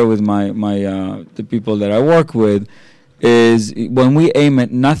share with my the people that I work with, is when we aim at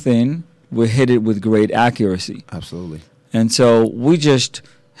nothing, we hit it with great accuracy. Absolutely. And so we just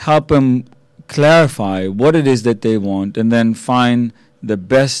help them clarify what it is that they want, and then find the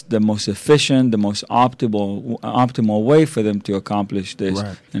best, the most efficient, the most optimal way for them to accomplish this.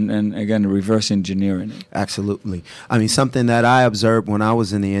 Right. And again, reverse engineering it. Absolutely. I mean, something that I observed when I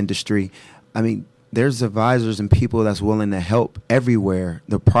was in the industry, there's advisors and people that's willing to help everywhere.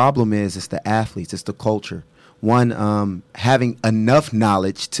 The problem is it's the athletes, it's the culture. One, having enough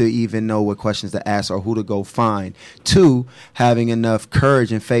knowledge to even know what questions to ask or who to go find. Two, having enough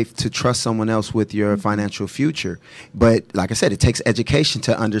courage and faith to trust someone else with your financial future. But like I said, it takes education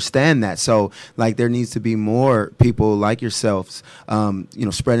to understand that. So like there needs to be more people like yourselves,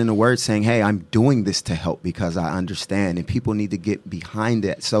 spreading the word saying, hey, I'm doing this to help because I understand. And people need to get behind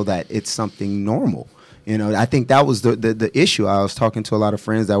it so that it's something normal. You know, I think that was the issue. I was talking to a lot of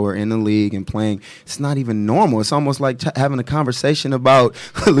friends that were in the league and playing. It's not even normal. It's almost like having a conversation about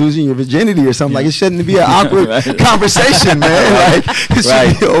losing your virginity or something. Like, it shouldn't be an awkward conversation, man. Like, it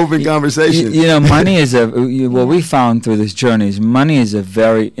should be an open conversation. You know, money is what we found through this journey is money is a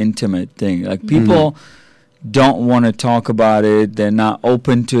very intimate thing. Like, people don't want to talk about it. They're not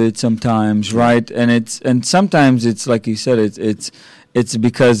open to it sometimes, right? And sometimes it's like you said, it's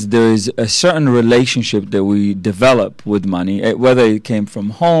because there is a certain relationship that we develop with money, whether it came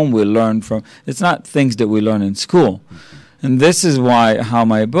from home, we learned from. It's not things that we learn in school, and this is how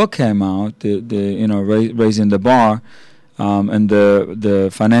my book came out. Raising the Bar, and the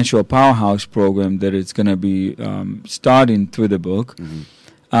Financial Powerhouse program that it's going to be starting through the book.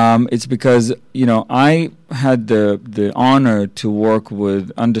 It's because I had the honor to work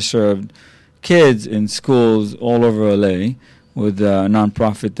with underserved kids in schools all over LA. With a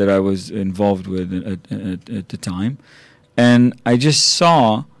nonprofit that I was involved with at the time. And I just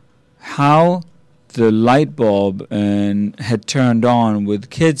saw how the light bulb had turned on with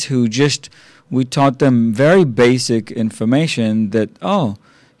kids who we taught them very basic information that,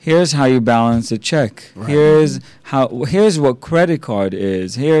 here's how you balance a check. Right. Here's what credit card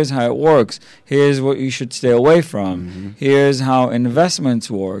is. Here's how it works. Here's what you should stay away from. Here's how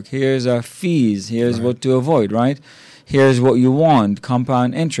investments work. Here's our fees. Here's what to avoid, right? Here's what you want,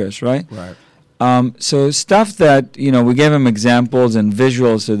 compound interest, right? Right. So stuff that, we gave them examples and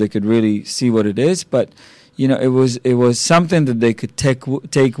visuals so they could really see what it is, but, it was something that they could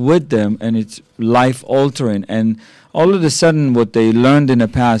take with them, and it's life-altering. And all of a sudden, what they learned in the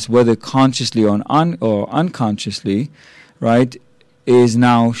past, whether consciously or unconsciously, right, is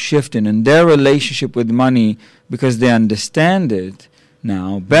now shifting. And their relationship with money, because they understand it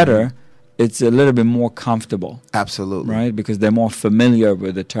now better, it's a little bit more comfortable. Absolutely. Right? Because they're more familiar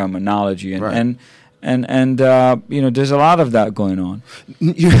with the terminology. And there's a lot of that going on.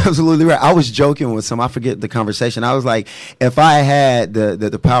 You're absolutely right. I was joking with I forget the conversation. I was like, if I had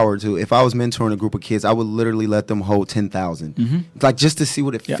the power to, if I was mentoring a group of kids, I would literally let them hold 10,000. Like, just to see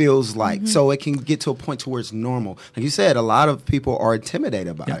what it feels like. So it can get to a point to where it's normal. Like you said, a lot of people are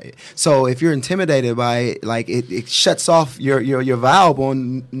intimidated by it. So if you're intimidated by it, like, it shuts off your valve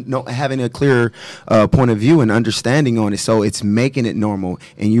on having a clear point of view and understanding on it. So it's making it normal,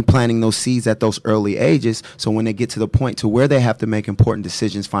 and you planting those seeds at those early ages, so when they get to the point to where they have to make important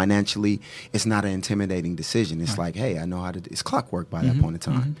decisions financially, it's not an intimidating decision. It's like, hey, I know how to it's clockwork by that point in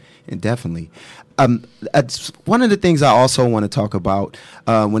time. And definitely that's one of the things I also want to talk about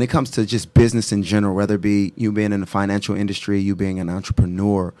when it comes to just business in general, whether it be you being in the financial industry, you being an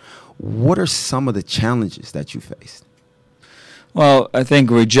entrepreneur. What are some of the challenges that you faced? Well, I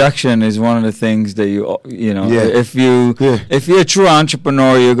think rejection is one of the things that if you're a true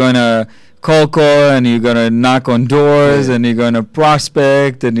entrepreneur, you're going to cold call, and you're going to knock on doors, and you're going to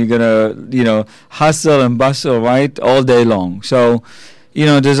prospect, and you're going to, hustle and bustle, right, all day long. So,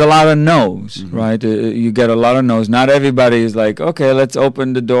 there's a lot of no's, right? You get a lot of no's. Not everybody is like, okay, let's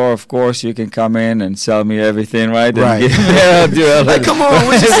open the door. Of course, you can come in and sell me everything, right? Right. Like, come on,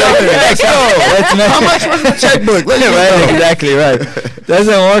 what you selling? Let's go. How much was the checkbook? Right, exactly, right.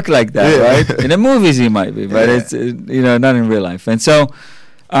 Doesn't work like that, right? In the movies, you might be, but it's, not in real life. And so,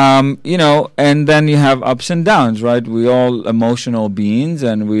 and then you have ups and downs, right? We all emotional beings,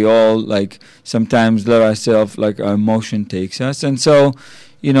 and we all, like, sometimes let ourselves, like, our emotion takes us. And so,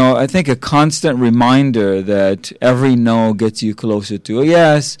 I think a constant reminder that every no gets you closer to a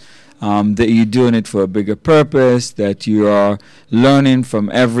yes, that you're doing it for a bigger purpose, that you are learning from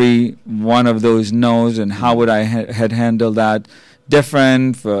every one of those no's, and how would I had handled that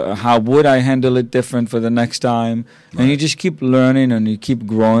different, for how would I handle it different for the next time. And you just keep learning, and you keep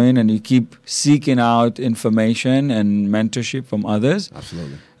growing, and you keep seeking out information and mentorship from others.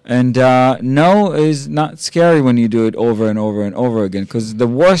 Absolutely. And no is not scary when you do it over and over and over again, because the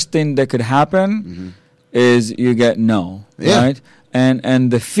worst thing that could happen is you get no, right?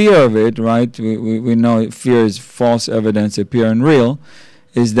 And the fear of it, right? We know fear is false evidence appearing real,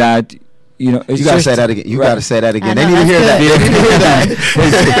 is that you gotta say that again. You gotta say that again. They need to hear that. They need to hear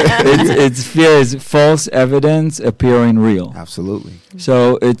that. It's fear is false evidence appearing real. Absolutely.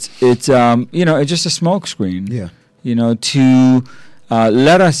 So it's it's just a smoke screen. Yeah. To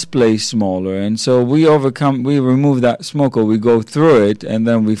let us play smaller, and so we remove that smoke, or we go through it, and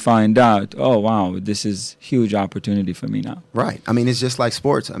then we find out, oh wow, this is huge opportunity for me now. Right. I mean, it's just like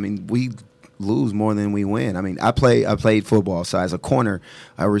sports. I mean, we lose more than we win. I mean, I played football, so as a corner,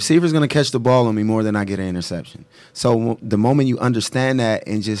 a receiver's going to catch the ball on me more than I get an interception. So the moment you understand that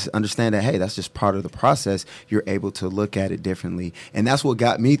and just understand that, hey, that's just part of the process, you're able to look at it differently. And that's what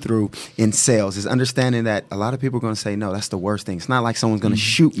got me through in sales, is understanding that a lot of people are going to say, no, that's the worst thing. It's not like someone's going to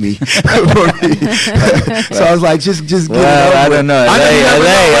shoot me. So I was like, just get it over. I don't know. LA.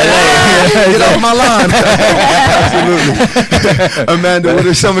 Get off my lawn. Absolutely. Amanda, what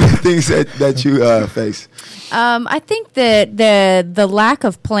are some of the things that you face? I think that the lack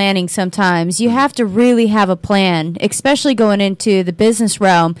of planning sometimes, you have to really have a plan, especially going into the business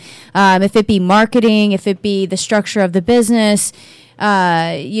realm. If it be marketing, if it be the structure of the business,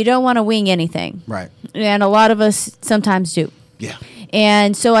 you don't want to wing anything. Right. And a lot of us sometimes do. Yeah.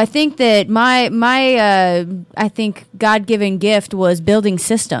 And so I think that my I think God-given gift was building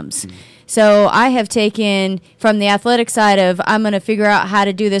systems. So I have taken from the athletic side of, I'm going to figure out how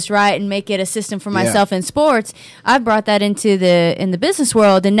to do this right and make it a system for myself in sports. I've brought that into the business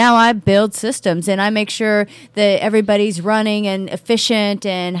world, and now I build systems and I make sure that everybody's running and efficient,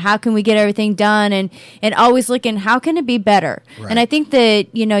 and how can we get everything done, and always looking, how can it be better? Right. And I think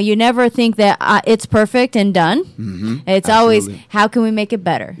that, you never think that it's perfect and done. Mm-hmm. It's always, how can we make it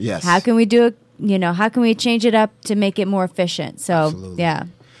better? Yes. How can we do it? How can we change it up to make it more efficient? So, yeah.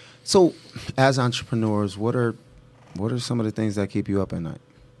 So, as entrepreneurs, what are some of the things that keep you up at night?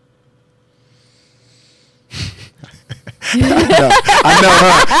 I know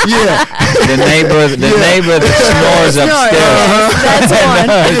her. Yeah. The neighbor that snores upstairs.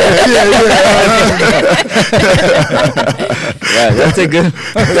 Yeah, that's a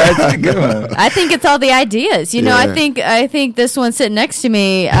good one. I think it's all the ideas. I think this one sitting next to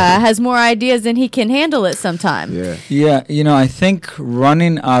me has more ideas than he can handle it sometimes. Yeah. I think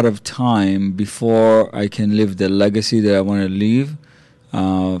running out of time before I can live the legacy that I want to leave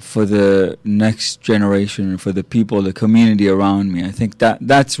for the next generation, for the people, the community around me. I think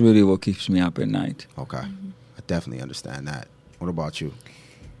that's really what keeps me up at night. Okay. I definitely understand that. What about you?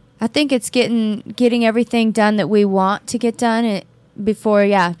 I think it's getting everything done that we want to get done before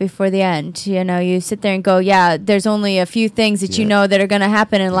the end. You sit there and go, there's only a few things that that are going to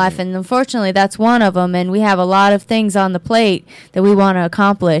happen in life, and unfortunately that's one of them, and we have a lot of things on the plate that we want to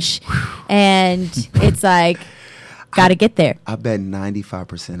accomplish. And it's like, got to get there. I bet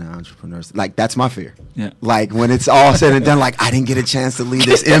 95% of entrepreneurs, that's my fear. Yeah. When it's all said and done, I didn't get a chance to leave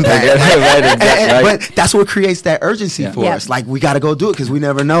this impact. But that's what creates that urgency for us. We got to go do it because we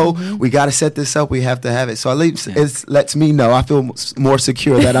never know. Mm-hmm. We got to set this up. We have to have it. So at least it lets me know. I feel more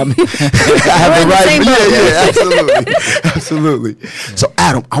secure that I have the right. Absolutely. So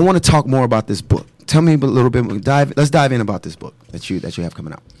Adam, I want to talk more about this book. Tell me a little bit more. Let's dive in about this book that you have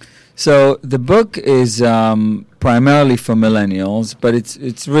coming out. So the book is primarily for millennials, but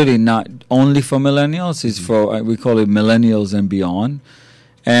it's really not only for millennials. It's for, we call it millennials and beyond.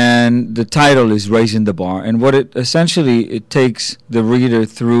 And the title is Raising the Bar. And what it takes the reader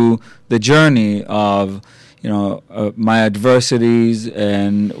through the journey of, my adversities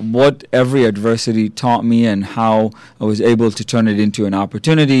and what every adversity taught me, and how I was able to turn it into an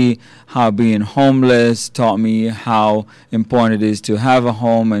opportunity, how being homeless taught me how important it is to have a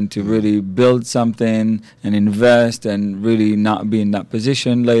home and to really build something and invest and really not be in that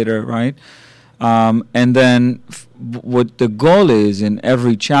position later, right? And then what the goal is in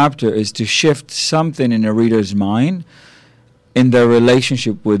every chapter is to shift something in a reader's mind in their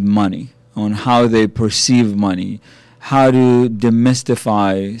relationship with money, on how they perceive money, how to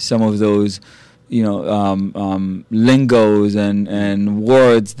demystify some of those, lingos and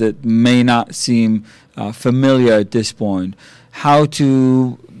words that may not seem familiar at this point, how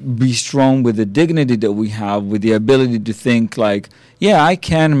to be strong with the dignity that we have, with the ability to think I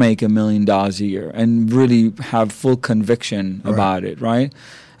can make $1 million a year and really have full conviction about it, right?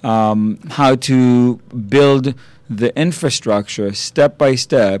 How to build the infrastructure step by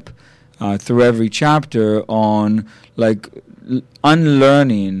step through every chapter on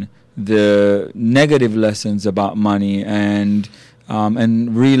unlearning the negative lessons about money and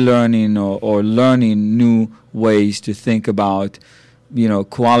relearning or learning new ways to think about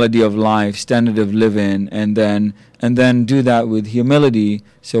quality of life, standard of living, and then do that with humility.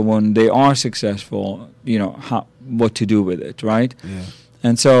 So when they are successful, what to do with it, right? Yeah.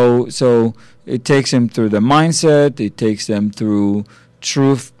 And so it takes them through the mindset. It takes them through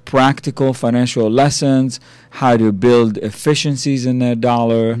true practical financial lessons, how to build efficiencies in their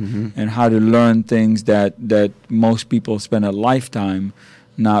dollar, and how to learn things that most people spend a lifetime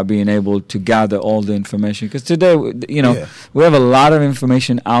not being able to gather all the information. Because today, Yeah. we have a lot of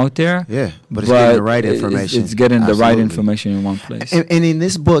information out there. Yeah, but it's getting the right information. It's getting the right Absolutely. information in one place. And in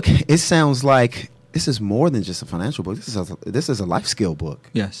this book, it sounds like this is more than just a financial book. This is a life skill book.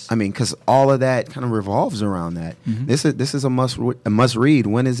 Yes. I mean, because all of that kind of revolves around that. Mhm. This is a must read.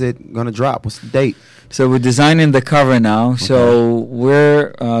 When is it going to drop? What's the date? So we're designing the cover now. So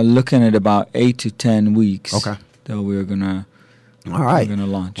we're looking at about 8 to 10 weeks. Okay. That we're gonna All right. we're gonna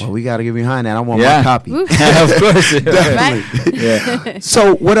launch. Well, we got to get behind that. I want Yeah. my copy. Woo. Of course. Definitely. Yeah.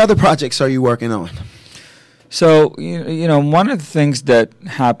 So, what other projects are you working on? So, one of the things that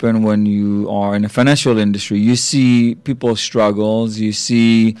happen when you are in the financial industry, you see people's struggles, you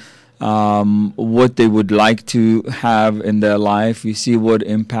see what they would like to have in their life, you see what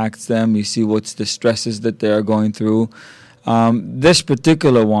impacts them, you see what's the stresses that they're going through. This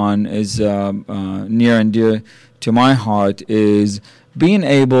particular one is near and dear to my heart, is being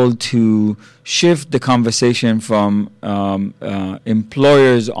able to shift the conversation from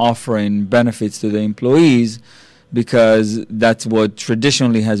employers offering benefits to the employees, because that's what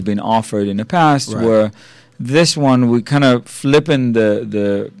traditionally has been offered in the past, Right. where this one we kind of flipping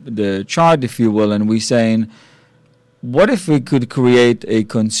the chart, if you will, and we saying, what if we could create a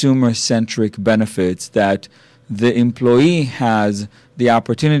consumer-centric benefits that the employee has the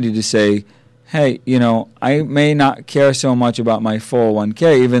opportunity to say, hey, I may not care so much about my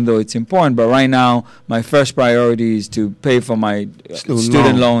 401k, even though it's important, but right now my first priority is to pay for my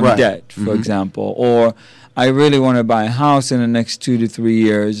student loan Right. debt, for example. Or I really want to buy a house in the next 2 to 3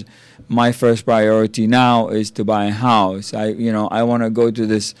 years. My first priority now is to buy a house. I want to go to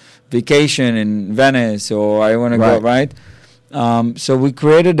this vacation in Venice, or I want to go, right? So we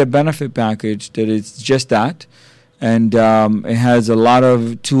created a benefit package that is just that. And it has a lot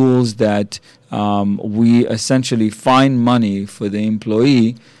of tools that we essentially find money for the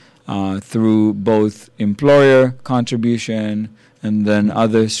employee through both employer contribution and then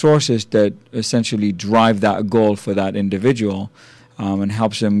other sources that essentially drive that goal for that individual, and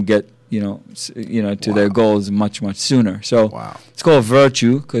helps them get to their goals much, much sooner. So it's called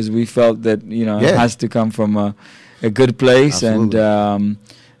Virtue, because we felt that it has to come from a good place. Absolutely.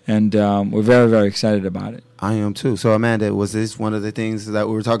 And we're very, very excited about it. I am too. So, Amanda, was this one of the things that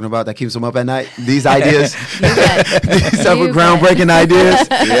we were talking about that keeps them up at night? These ideas, these groundbreaking ideas.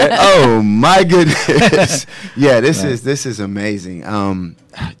 Yeah. Oh my goodness! Yeah, this is amazing.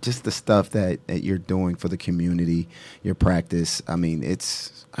 Just the stuff that you're doing for the community, your practice. I mean,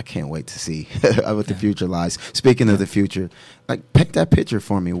 I can't wait to see what the future lies. Speaking of the future, pick that picture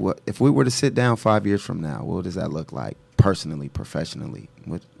for me. What if we were to sit down 5 years from now? What does that look like, personally, professionally?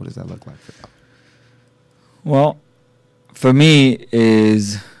 What does that look like for you? Well, for me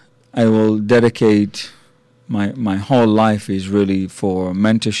I will dedicate my whole life is really for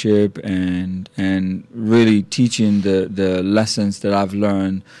mentorship and really teaching the lessons that I've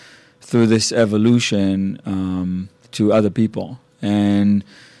learned through this evolution to other people, and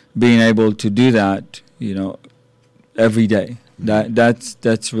being able to do that, every day.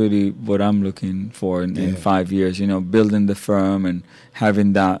 That's really what I'm looking for in 5 years. Building the firm and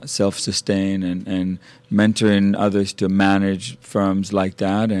having that self-sustain and mentoring others to manage firms like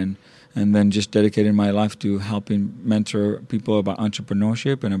that, and then just dedicating my life to helping mentor people about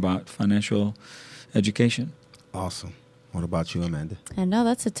entrepreneurship and about financial education. Awesome. What about you, Amanda? I know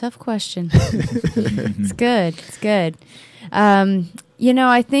that's a tough question. It's good. It's good.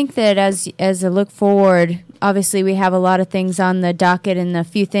 I think that as I look forward, obviously we have a lot of things on the docket and a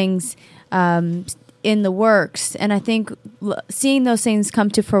few things in the works. And I think seeing those things come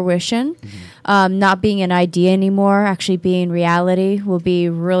to fruition, not being an idea anymore, actually being reality, will be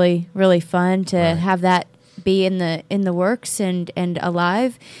really, really fun to have that be in the works and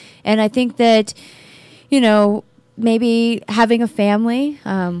alive. And I think that, maybe having a family.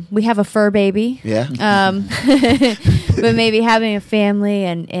 We have a fur baby. Yeah. But maybe having a family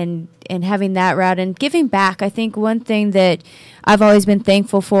and having that route and giving back. I think one thing that I've always been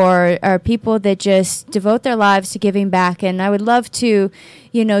thankful for are people that just devote their lives to giving back. And I would love to,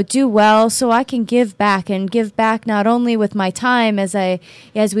 do well so I can give back, and give back not only with my time as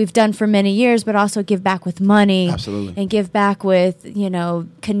we've done for many years, but also give back with money. Absolutely. And give back with,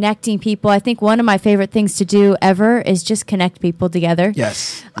 connecting people. I think one of my favorite things to do ever is just connect people together.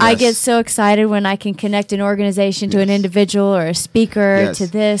 Yes. I get so excited when I can connect an organization to an individual or a speaker to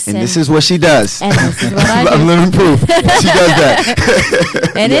this. And this is what she does. And this is what I do. I'm living proof. She does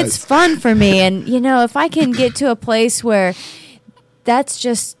that. And it's fun for me. And, if I can get to a place where that's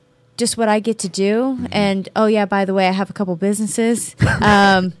just what I get to do. And, oh, yeah, by the way, I have a couple businesses.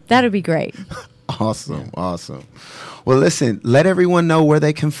 That would be great. Awesome. Well, listen, let everyone know where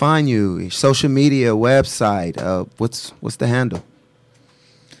they can find you. Social media, website. What's the handle?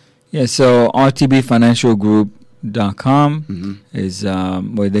 Yeah, so rtbfinancialgroup.com is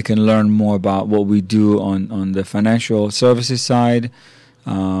where they can learn more about what we do on the financial services side.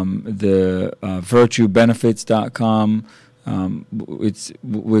 The virtuebenefits.com.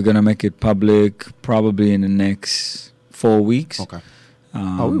 We're gonna make it public probably in the next 4 weeks. Okay.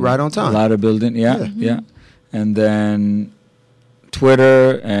 We're right on time. A lot of building, yeah. And then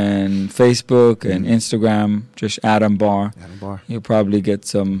Twitter and Facebook and Instagram, just Adam Barr. You'll probably get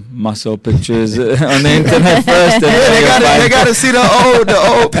some muscle pictures on the internet first. They gotta see the old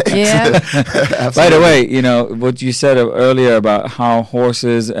pics. Yeah. By the way, what you said earlier about how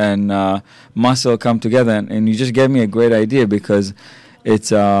horses and muscle come together, and you just gave me a great idea because it's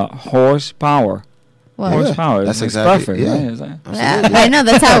horsepower. Horsepower. That's it's exactly perfect. Yeah. Right? I know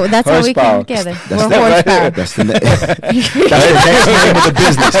that's how we come together. We're horsepower. That's the next name of the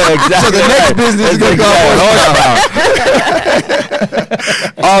business. Exactly. So the next business is going to go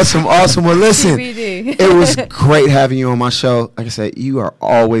horsepower. Awesome. Well, listen, it was great having you on my show. Like I said, you are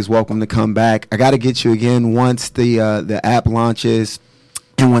always welcome to come back. I got to get you again once the app launches.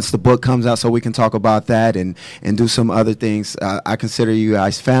 And once the book comes out, so we can talk about that and do some other things. I consider you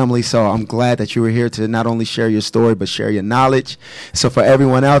guys family, so I'm glad that you were here to not only share your story, but share your knowledge. So for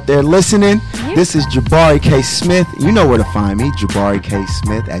everyone out there listening, this is Jabari K. Smith. You know where to find me,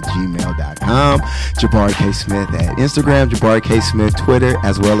 JabariKSmith@gmail.com, Jabari K. Smith at Instagram, Jabari K. Smith Twitter,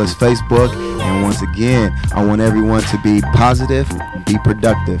 as well as Facebook. And once again, I want everyone to be positive, be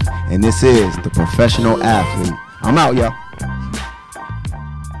productive. And this is The Professional Athlete. I'm out, y'all.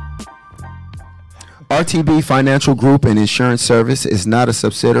 RTB Financial Group and Insurance Service is not a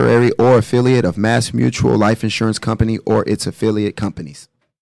subsidiary or affiliate of Mass Mutual Life Insurance Company or its affiliate companies.